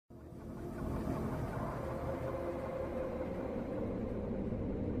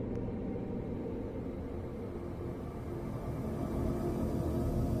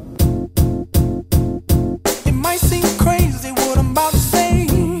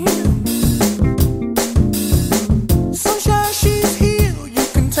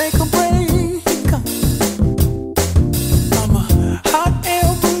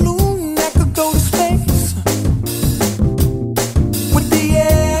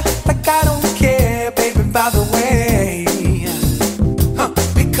by the way.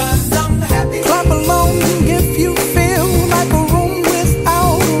 Because I'm happy. Clap along if you feel like a room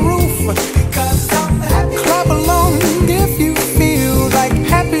without a roof. Because I'm happy. Clap along if you feel like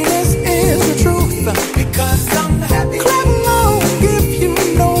happiness is the truth. Because I'm happy. Clap along if you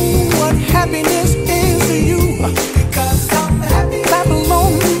know what happiness is to you. Because I'm happy. Clap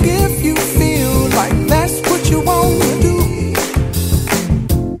along if you feel like that's what you want to do.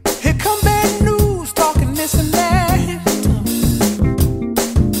 Here come bad news, talking this and that.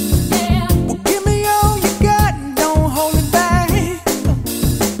 Yeah. Well, give me all you got and don't hold it back.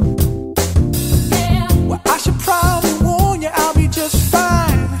 Yeah. Well, I should probably warn you, I'll be just fine.